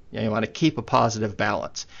withdrawals. You want to keep a positive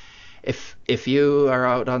balance. If you are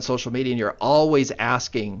out on social media and you're always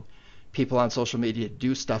asking people on social media to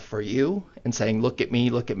do stuff for you and saying, look at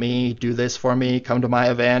me, do this for me, come to my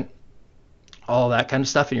event, all that kind of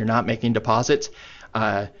stuff, and you're not making deposits,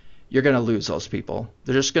 you're going to lose those people.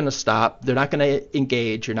 They're just going to stop. They're not going to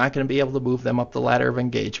engage. You're not going to be able to move them up the ladder of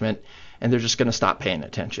engagement, and they're just going to stop paying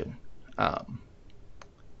attention.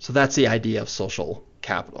 So that's the idea of social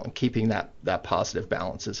capital, and keeping that positive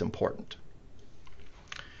balance is important.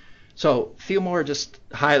 So a few more just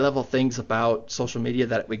high-level things about social media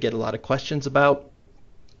that we get a lot of questions about.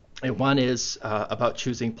 And one is about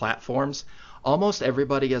choosing platforms. Almost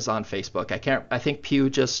everybody is on Facebook. I think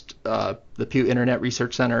the Pew Internet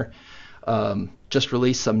Research Center just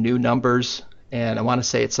released some new numbers, and I want to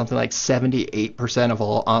say it's something like 78% of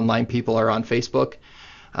all online people are on Facebook,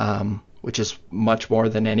 which is much more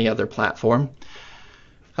than any other platform.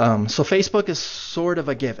 So Facebook is sort of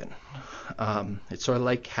a given. It's sort of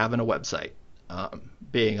like having a website,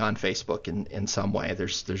 being on Facebook in some way.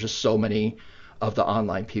 There's just so many of the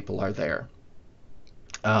online people are there.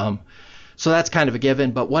 So that's kind of a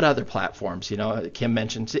given. But what other platforms? Kim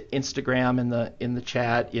mentioned Instagram in the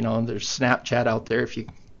chat. And there's Snapchat out there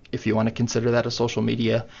if you want to consider that a social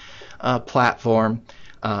media platform.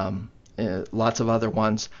 Lots of other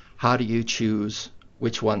ones. How do you choose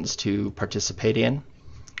which ones to participate in?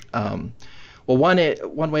 Well,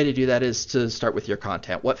 one way to do that is to start with your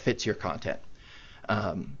content. What fits your content?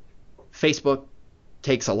 Facebook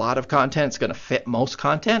takes a lot of content. It's going to fit most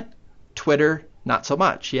content. Twitter, not so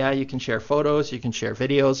much. Yeah, you can share photos, you can share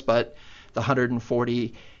videos, but the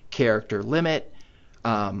 140 character limit,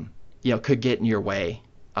 could get in your way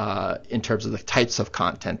in terms of the types of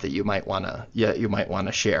content that you might want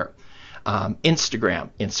to share.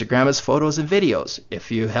 Instagram is photos and videos.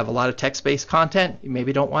 If you have a lot of text-based content, you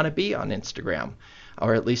maybe don't want to be on Instagram,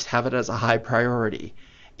 or at least have it as a high priority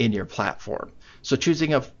in your platform. So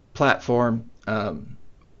choosing a platform,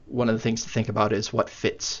 one of the things to think about is what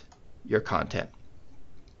fits your content.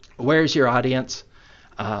 Where's your audience?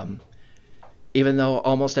 Even though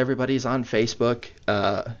almost everybody's on Facebook,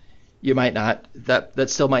 that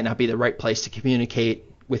still might not be the right place to communicate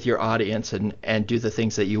with your audience and do the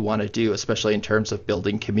things that you want to do, especially in terms of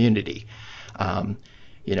building community. And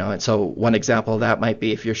so one example of that might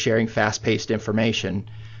be if you're sharing fast-paced information,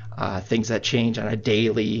 things that change on a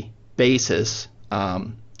daily basis.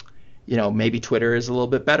 Maybe Twitter is a little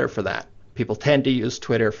bit better for that. People tend to use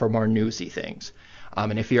Twitter for more newsy things.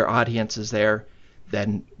 And if your audience is there,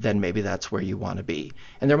 then maybe that's where you want to be.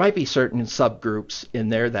 And there might be certain subgroups in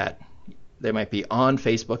there that they might be on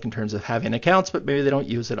Facebook in terms of having accounts, but maybe they don't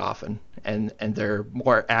use it often, and they're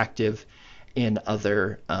more active in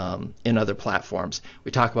other platforms. We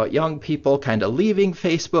talk about young people kind of leaving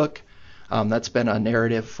Facebook. That's been a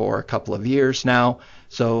narrative for a couple of years now.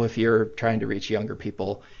 So if you're trying to reach younger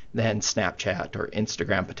people, then Snapchat or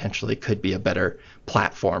Instagram potentially could be a better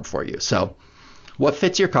platform for you. So what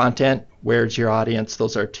fits your content? Where's your audience?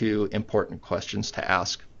 Those are two important questions to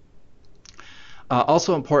ask.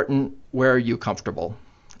 Also important, where are you comfortable?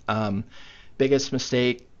 Biggest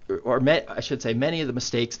mistake, I should say many of the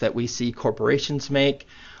mistakes that we see corporations make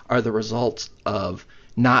are the results of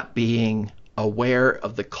not being aware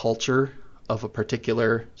of the culture of a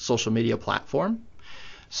particular social media platform.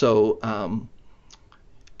 So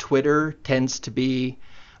Twitter tends to be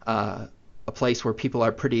a place where people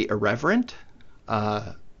are pretty irreverent.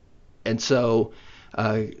 And so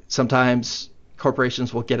sometimes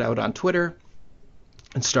corporations will get out on Twitter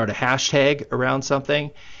and start a hashtag around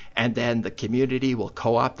something, and then the community will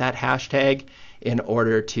co-opt that hashtag in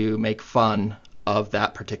order to make fun of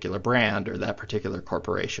that particular brand or that particular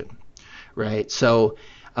corporation, right? So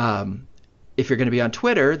if you're going to be on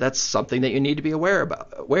Twitter, that's something that you need to be aware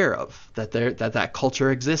of, that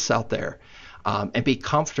culture exists out there, and be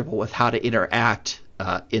comfortable with how to interact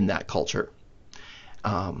in that culture.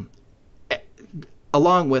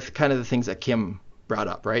 Along with kind of the things that Kim brought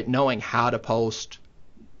up, right? Knowing how to post,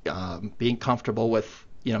 being comfortable with,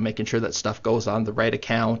 making sure that stuff goes on the right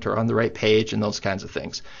account or on the right page and those kinds of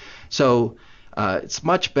things. So it's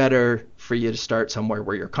much better for you to start somewhere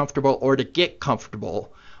where you're comfortable, or to get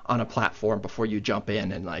comfortable on a platform before you jump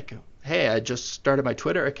in and like, hey, I just started my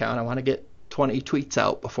Twitter account. I want to get 20 tweets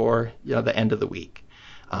out before the end of the week.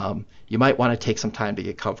 You might want to take some time to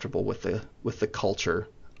get comfortable with the culture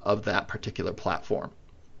of that particular platform.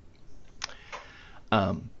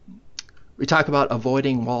 we talk about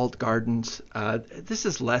avoiding walled gardens. This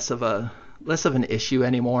is less of an issue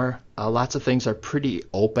anymore. Lots of things are pretty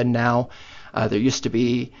open now. There used to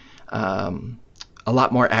be a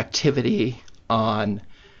lot more activity on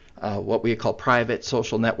what we call private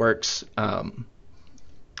social networks.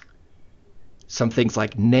 Some things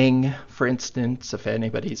like Ning, for instance, if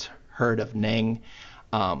anybody's heard of Ning.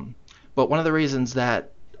 But one of the reasons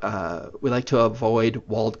that we like to avoid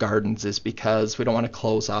walled gardens is because we don't want to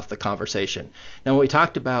close off the conversation. Now, when we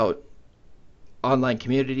talked about online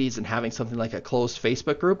communities and having something like a closed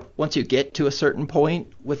Facebook group, once you get to a certain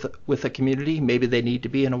point with a community, maybe they need to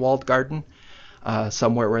be in a walled garden,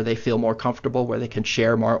 somewhere where they feel more comfortable, where they can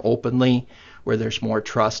share more openly, where there's more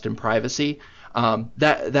trust and privacy.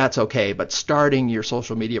 That's okay, but starting your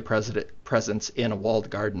social media presence in a walled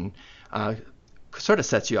garden sort of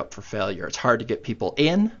sets you up for failure. It's hard to get people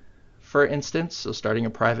in, for instance, so starting a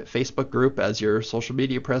private Facebook group as your social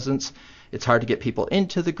media presence, it's hard to get people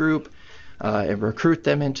into the group and recruit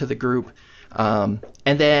them into the group. And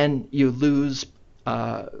then you lose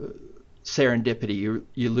serendipity.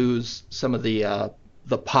 You lose some of the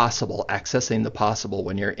possible, accessing the possible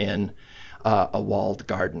when you're in a walled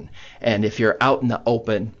garden. And if you're out in the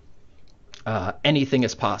open, anything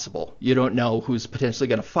is possible. You don't know who's potentially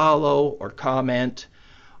going to follow or comment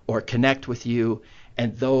or connect with you,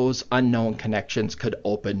 and those unknown connections could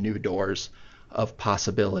open new doors of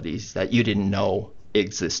possibilities that you didn't know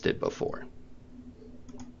existed before.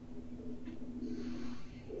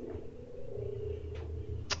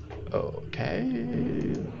 Okay,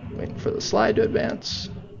 waiting for the slide to advance.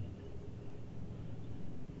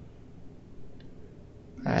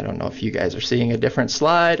 I don't know if you guys are seeing a different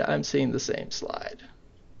slide. I'm seeing the same slide.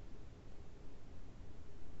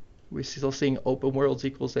 We still seeing open worlds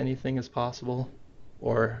equals anything is possible?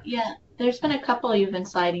 Or Yeah, there's been a couple you've been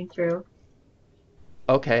sliding through.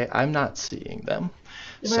 okay, I'm not seeing them.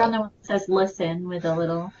 We're on the one that says listen with a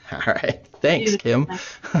little All right, thanks, dude. Kim.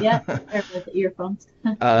 Yeah, or with earphones.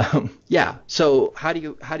 Yeah. So how do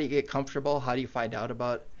you get comfortable? How do you find out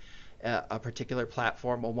about a particular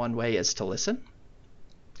platform? Well, one way is to listen.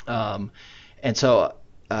 And so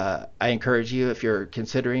I encourage you, if you're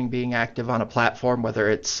considering being active on a platform, whether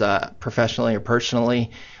it's professionally or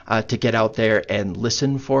personally, to get out there and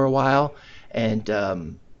listen for a while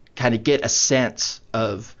and kind of get a sense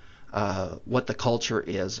of what the culture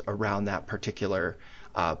is around that particular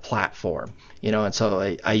platform. And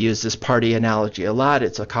so I use this party analogy a lot.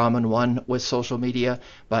 It's a common one with social media,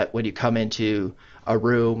 but when you come into a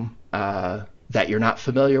room that you're not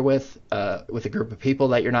familiar with a group of people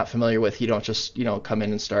that you're not familiar with, you don't just, come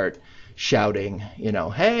in and start shouting,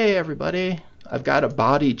 hey, everybody, I've got a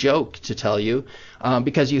body joke to tell you,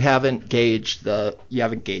 because you haven't gauged the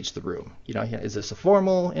room. Is this a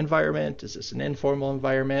formal environment? Is this an informal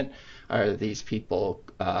environment? Are these people,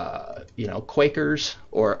 Quakers,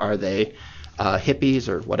 or are they hippies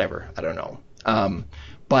or whatever? I don't know.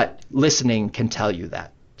 But listening can tell you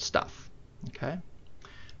that stuff. Okay,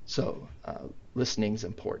 so listening's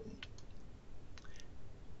important.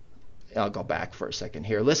 I'll go back for a second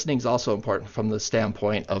here. Listening is also important from the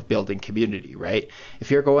standpoint of building community, right?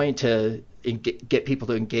 If you're going to get people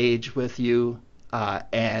to engage with you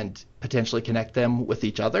and potentially connect them with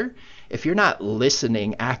each other, if you're not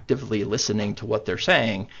actively listening to what they're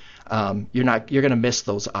saying, you're going to miss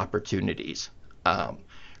those opportunities,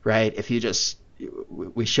 right?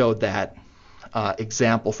 We showed that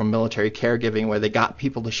example from military caregiving where they got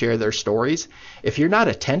people to share their stories. If you're not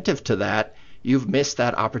attentive to that, you've missed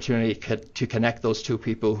that opportunity to connect those two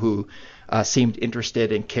people who seemed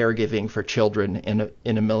interested in caregiving for children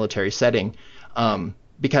in a military setting,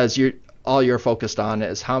 because all you're focused on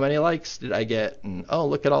is how many likes did I get, and oh,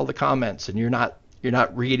 look at all the comments, and you're not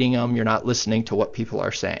reading them, you're not listening to what people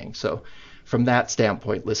are saying. So from that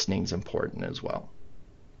standpoint, listening is important as well.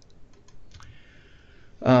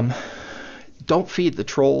 Don't feed the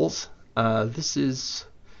trolls.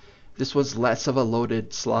 This was less of a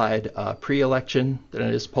loaded slide pre-election than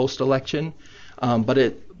it is post-election, but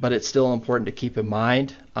it's still important to keep in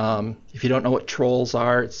mind. If you don't know what trolls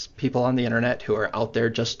are, it's people on the internet who are out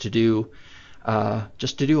there just to do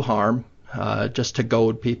harm, just to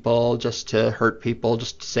goad people, just to hurt people,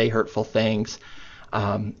 just to say hurtful things.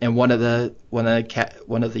 And one of the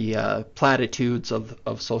platitudes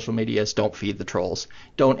of social media is don't feed the trolls,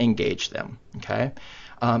 don't engage them. Okay.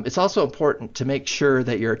 It's also important to make sure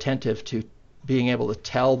that you're attentive to being able to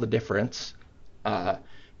tell the difference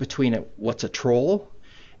between what's a troll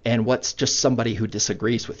and what's just somebody who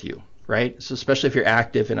disagrees with you, right? So especially if you're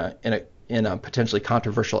active in a potentially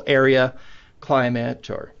controversial area, climate,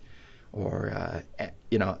 or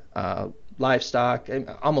livestock, and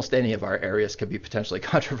almost any of our areas could be potentially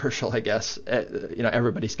controversial, I guess.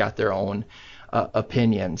 Everybody's got their own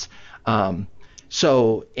opinions. Um,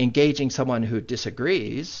 so engaging someone who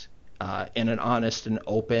disagrees in an honest and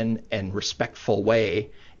open and respectful way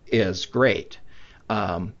is great.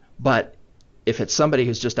 But if it's somebody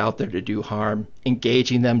who's just out there to do harm,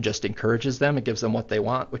 engaging them just encourages them. It gives them what they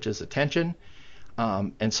want, which is attention.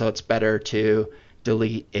 And so it's better to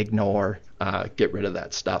delete, ignore, get rid of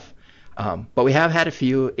that stuff. But we have had a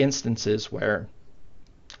few instances where,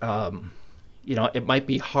 it might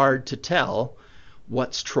be hard to tell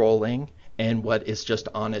what's trolling and what is just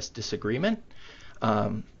honest disagreement.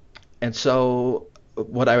 And so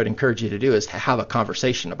what I would encourage you to do is to have a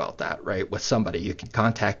conversation about that, right, with somebody. You can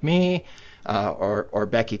contact me or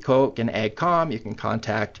Becky Koch in Comm. You can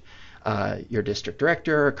contact your district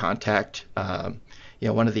director, or contact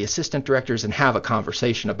one of the assistant directors, and have a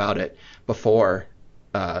conversation about it before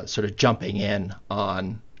sort of jumping in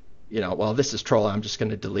on, well, this is troll, I'm just going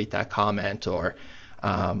to delete that comment, or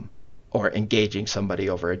engaging somebody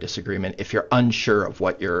over a disagreement if you're unsure of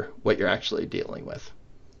what you're actually dealing with.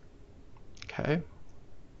 Okay.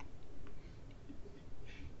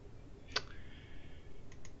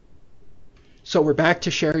 So we're back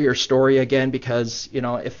to share your story again, because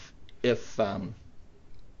if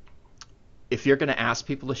you're going to ask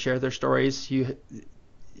people to share their stories, you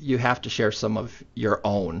have to share some of your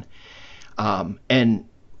own. And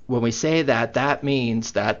when we say that, that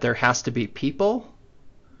means that there has to be people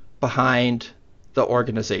behind the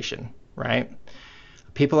organization, right?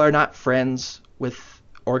 People are not friends with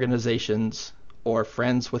organizations or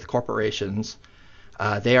friends with corporations.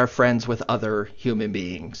 They are friends with other human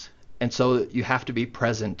beings. And so you have to be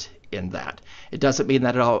present in that. It doesn't mean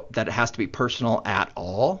that it has to be personal at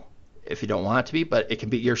all, if you don't want it to be, but it can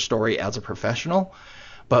be your story as a professional.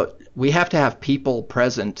 But we have to have people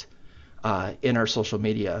present in our social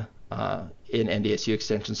media, in NDSU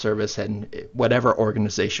Extension Service, and whatever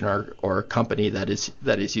organization or company that is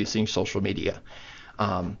using social media.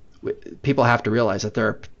 People have to realize that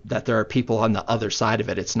there are people on the other side of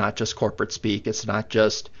it. It's not just corporate speak. It's not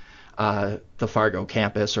just the Fargo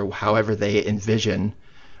campus, or however they envision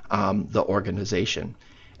the organization.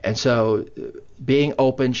 And so being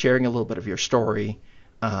open, sharing a little bit of your story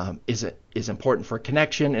is important for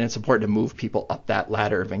connection, and it's important to move people up that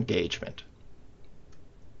ladder of engagement.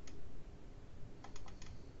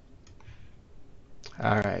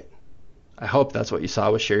 All right. I hope that's what you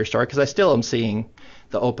saw with Share Your Story, because I still am seeing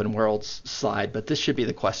the open worlds slide, but this should be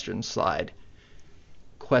the questions slide.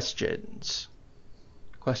 Questions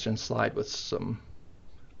slide with some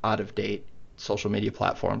out-of-date social media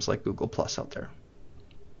platforms like Google Plus out there.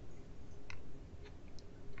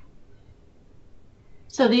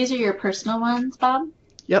 So these are your personal ones, Bob?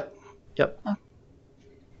 Yep. Oh.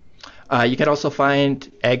 You can also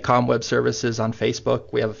find AgComm Web Services on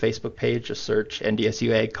Facebook. We have a Facebook page. Just search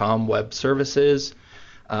NDSU AgComm Web Services.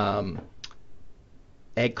 AgComm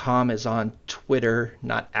is on Twitter,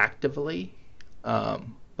 not actively,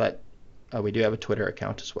 but we do have a Twitter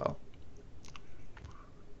account as well.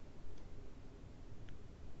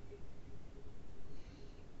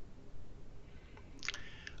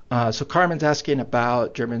 So Carmen's asking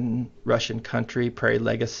about German-Russian country, Prairie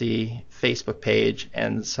Legacy Facebook page,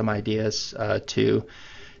 and some ideas to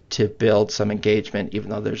build some engagement, even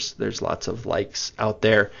though there's lots of likes out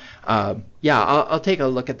there. I'll take a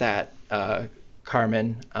look at that,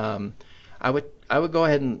 Carmen. I would go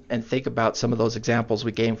ahead and think about some of those examples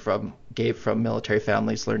we gave from Military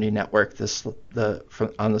Families Learning Network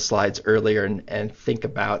on the slides earlier, and think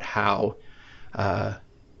about how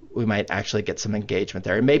we might actually get some engagement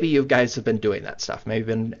there. And maybe you guys have been doing that stuff. Maybe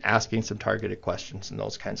been asking some targeted questions and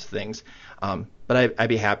those kinds of things. But I'd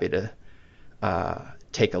be happy to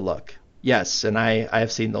take a look. Yes, and I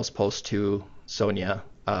have seen those posts too, Sonia.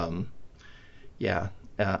 I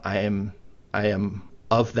am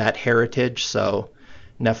of that heritage, so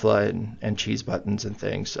Nefla and cheese buttons and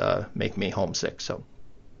things make me homesick. So.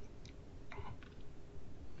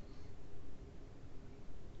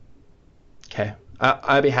 Okay.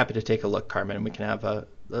 I'd be happy to take a look, Carmen, and we can have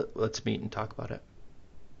let's meet and talk about it.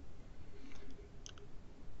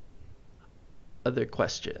 Other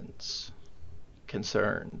questions,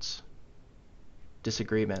 concerns,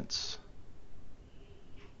 disagreements?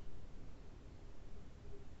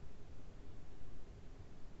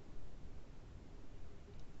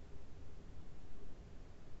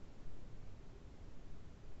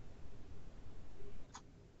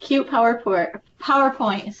 Cute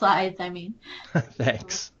PowerPoint slides, I mean.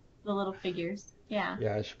 Thanks. The little figures. Yeah.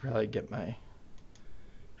 Yeah, I should probably get my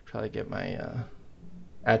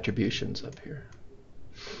attributions up here.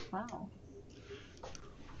 Wow.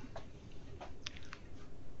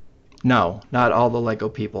 No, not all the Lego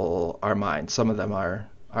people are mine. Some of them are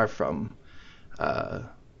uh,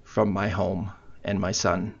 from my home and my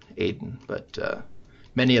son Aiden, but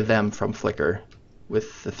many of them from Flickr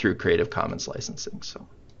with the through Creative Commons licensing. So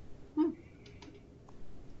Hmm.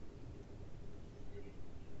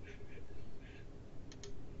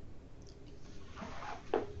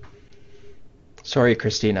 sorry,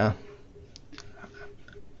 Christina,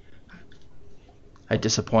 I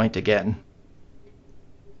disappoint again.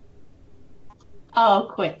 Oh,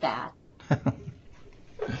 quit that.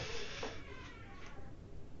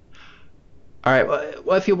 All right.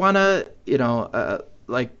 Well, if you want to,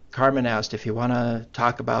 like Carmen asked, if you want to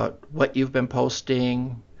talk about what you've been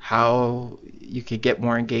posting, how you could get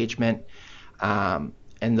more engagement, and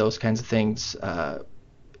those kinds of things,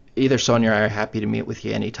 either Sonia or I are happy to meet with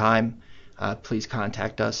you anytime. Please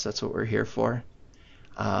contact us. That's what we're here for.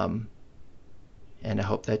 Um, and I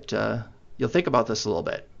hope that you'll think about this a little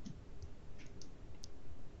bit.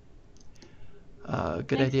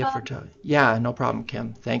 Good Thanks, idea Bob. yeah, no problem,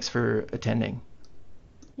 Kim. Thanks for attending.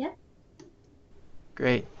 Yeah.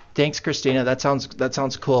 Great. Thanks, Christina. That sounds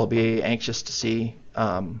cool. I'll be anxious to see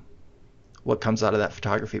what comes out of that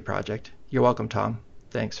photography project. You're welcome, Tom.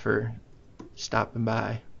 Thanks for stopping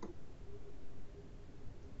by.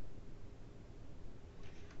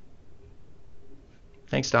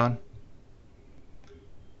 Thanks, Don.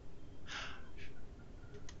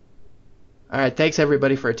 All right. Thanks,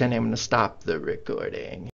 everybody, for attending. I'm going to stop the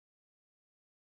recording.